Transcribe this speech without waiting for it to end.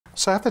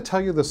So I have to tell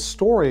you the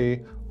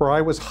story where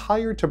I was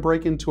hired to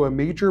break into a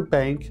major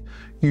bank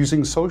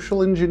using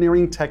social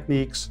engineering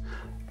techniques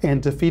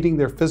and defeating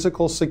their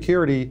physical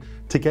security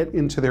to get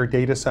into their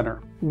data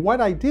center.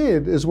 What I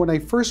did is when I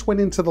first went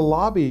into the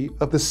lobby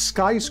of the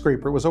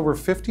skyscraper, it was over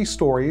 50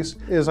 stories,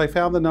 is I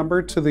found the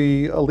number to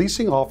the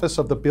leasing office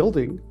of the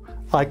building.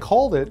 I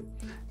called it.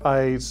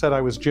 I said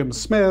I was Jim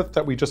Smith,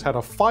 that we just had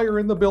a fire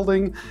in the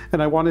building,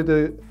 and I wanted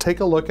to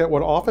take a look at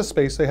what office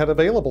space they had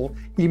available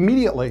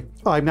immediately.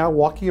 I'm now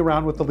walking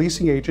around with the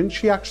leasing agent.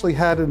 She actually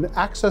had an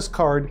access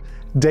card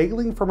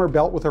dangling from her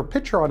belt with her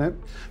picture on it.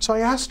 So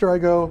I asked her, I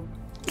go,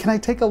 can I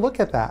take a look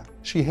at that?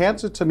 She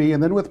hands it to me,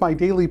 and then with my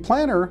daily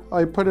planner,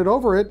 I put it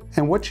over it,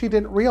 and what she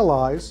didn't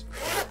realize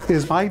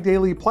is my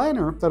daily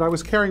planner that I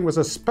was carrying was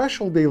a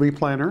special daily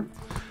planner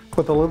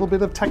with a little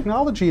bit of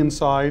technology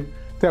inside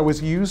that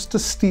was used to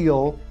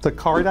steal the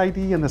card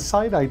ID and the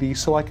site ID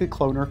so I could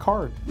clone her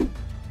card.